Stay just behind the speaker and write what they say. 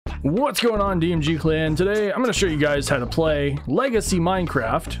What's going on, DMG Clan? Today I'm going to show you guys how to play Legacy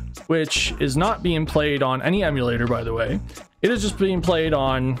Minecraft, which is not being played on any emulator, by the way. It is just being played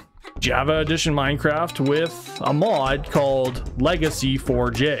on Java Edition Minecraft with a mod called Legacy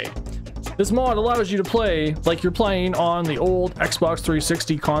 4J. This mod allows you to play like you're playing on the old Xbox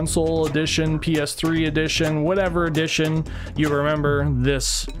 360 console edition, PS3 edition, whatever edition you remember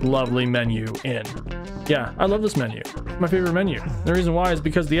this lovely menu in. Yeah, I love this menu. My favorite menu. The reason why is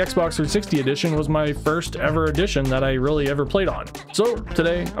because the Xbox 360 edition was my first ever edition that I really ever played on. So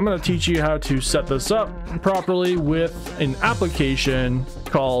today I'm going to teach you how to set this up properly with an application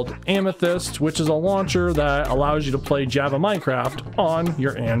called Amethyst, which is a launcher that allows you to play Java Minecraft on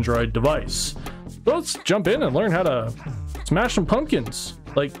your Android device. So let's jump in and learn how to smash some pumpkins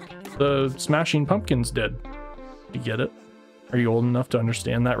like the Smashing Pumpkins did. You get it? Are you old enough to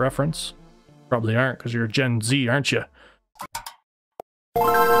understand that reference? Probably aren't, because you're Gen Z, aren't you?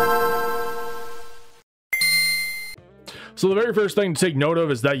 So the very first thing to take note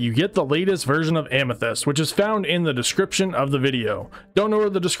of is that you get the latest version of Amethyst, which is found in the description of the video. Don't know where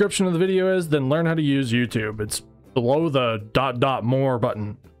the description of the video is? Then learn how to use YouTube. It's below the ... more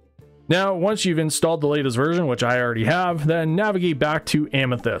button. Now, once you've installed the latest version, which I already have, then navigate back to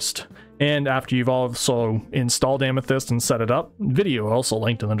Amethyst. And after you've also installed Amethyst and set it up, video also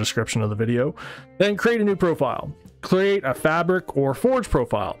linked in the description of the video, then create a new profile. Create a Fabric or Forge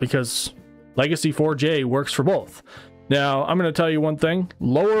profile, because Legacy 4J works for both. Now, I'm going to tell you one thing.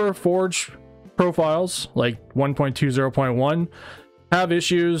 Lower Forge profiles, like 1.20.1, have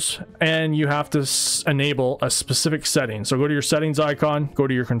issues, and you have to enable a specific setting. So go to your settings icon, go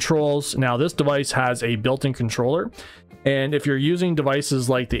to your controls. Now, this device has a built-in controller. And if you're using devices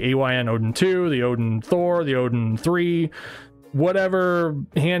like the AYN Odin 2, the Odin Thor, the Odin 3, whatever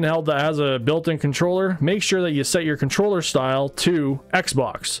handheld that has a built-in controller, make sure that you set your controller style to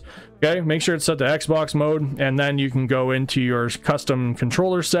Xbox. Okay, make sure it's set to Xbox mode, and then you can go into your custom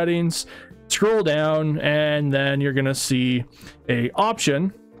controller settings, scroll down, and then you're gonna see a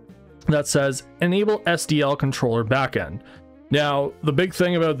option that says Enable SDL Controller Backend. Now, the big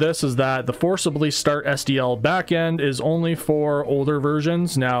thing about this is that the Forcibly Start SDL backend is only for older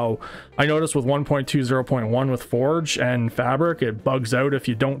versions. Now, I noticed with 1.20.1 with Forge and Fabric, it bugs out if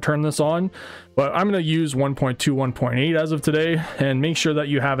you don't turn this on. But I'm going to use 1.21.8 as of today, and make sure that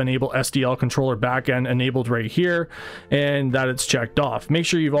you have Enable SDL Controller Backend enabled right here, and that it's checked off. Make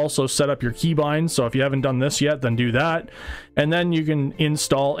sure you've also set up your keybinds, so if you haven't done this yet, then do that. And then you can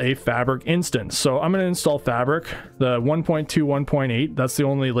install a Fabric instance. So I'm going to install Fabric, the 1.21.8. That's the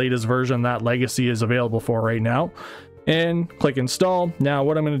only latest version that Legacy is available for right now. And click install. Now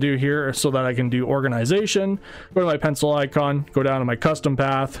what I'm going to do here so that I can do organization, go to my pencil icon, go down to my custom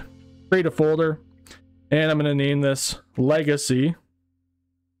path, create a folder, and I'm going to name this Legacy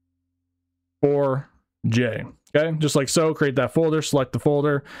 4J. Okay, just like so. Create that folder, select the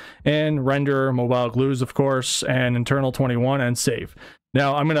folder, and render mobile glues, of course, and internal 21, and save.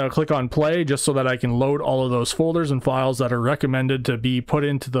 Now I'm going to click on play just so that I can load all of those folders and files that are recommended to be put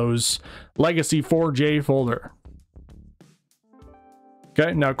into those Legacy 4J folder.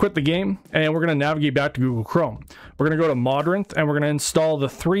 Okay, now quit the game, and we're going to navigate back to Google Chrome. We're going to go to Modrinth, and we're going to install the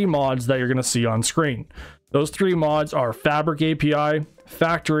 3 mods that you're going to see on screen. Those 3 mods are Fabric API,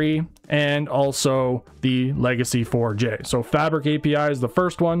 Factory, and also the Legacy 4J. So Fabric API is the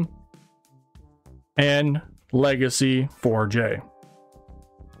first one, and Legacy 4J.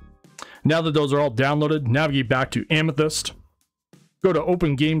 Now that those are all downloaded, navigate back to Amethyst. Go to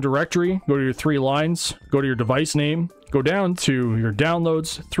Open Game Directory, go to your 3 lines, go to your device name, go down to your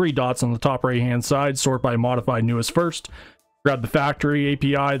downloads, 3 dots on the top right hand side, sort by modified newest first. Grab the Factory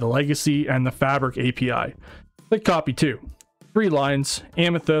API, the Legacy, and the Fabric API. Click copy to 3 lines,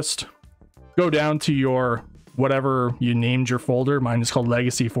 Amethyst, go down to your whatever you named your folder, mine is called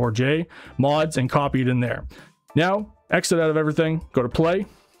Legacy 4J, mods, and copy it in there. Now, exit out of everything, go to play.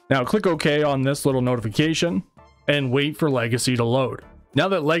 Now click OK on this little notification, and wait for Legacy to load. Now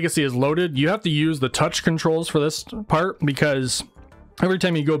that Legacy is loaded, you have to use the touch controls for this part, because every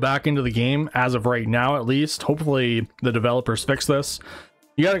time you go back into the game, as of right now at least, hopefully the developers fix this,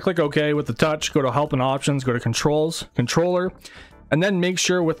 you got to click OK with the touch, go to Help and Options, go to Controls, Controller, and then make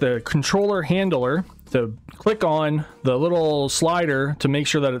sure with the controller handler to click on the little slider to make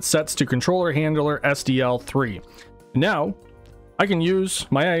sure that it sets to Controller Handler SDL3. Now, I can use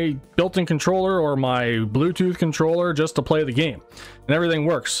my built-in controller or my Bluetooth controller just to play the game, and everything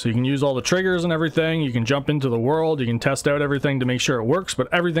works. So you can use all the triggers and everything, you can jump into the world, you can test out everything to make sure it works, but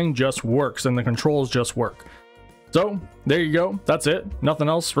everything just works and the controls just work. So there you go, that's it. Nothing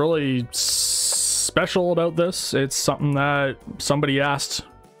else really special about this. It's something that somebody asked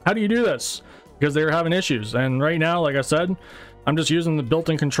How do you do this? Because they were having issues. And right now, like I said, I'm just using the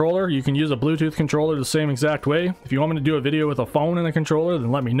built-in controller. You can use a Bluetooth controller the same exact way. If you want me to do a video with a phone and a controller,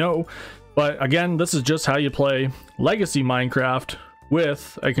 then let me know. But again, this is just how you play Legacy Minecraft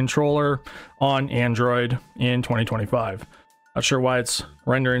with a controller on Android in 2025. Not sure why it's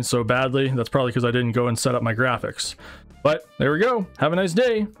rendering so badly. That's probably because I didn't go and set up my graphics. But there we go. Have a nice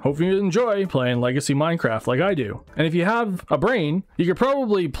day. Hope you enjoy playing Legacy Minecraft like I do. And if you have a brain, you could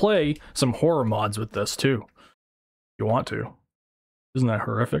probably play some horror mods with this too. If you want to. Isn't that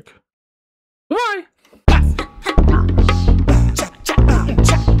horrific? Bye!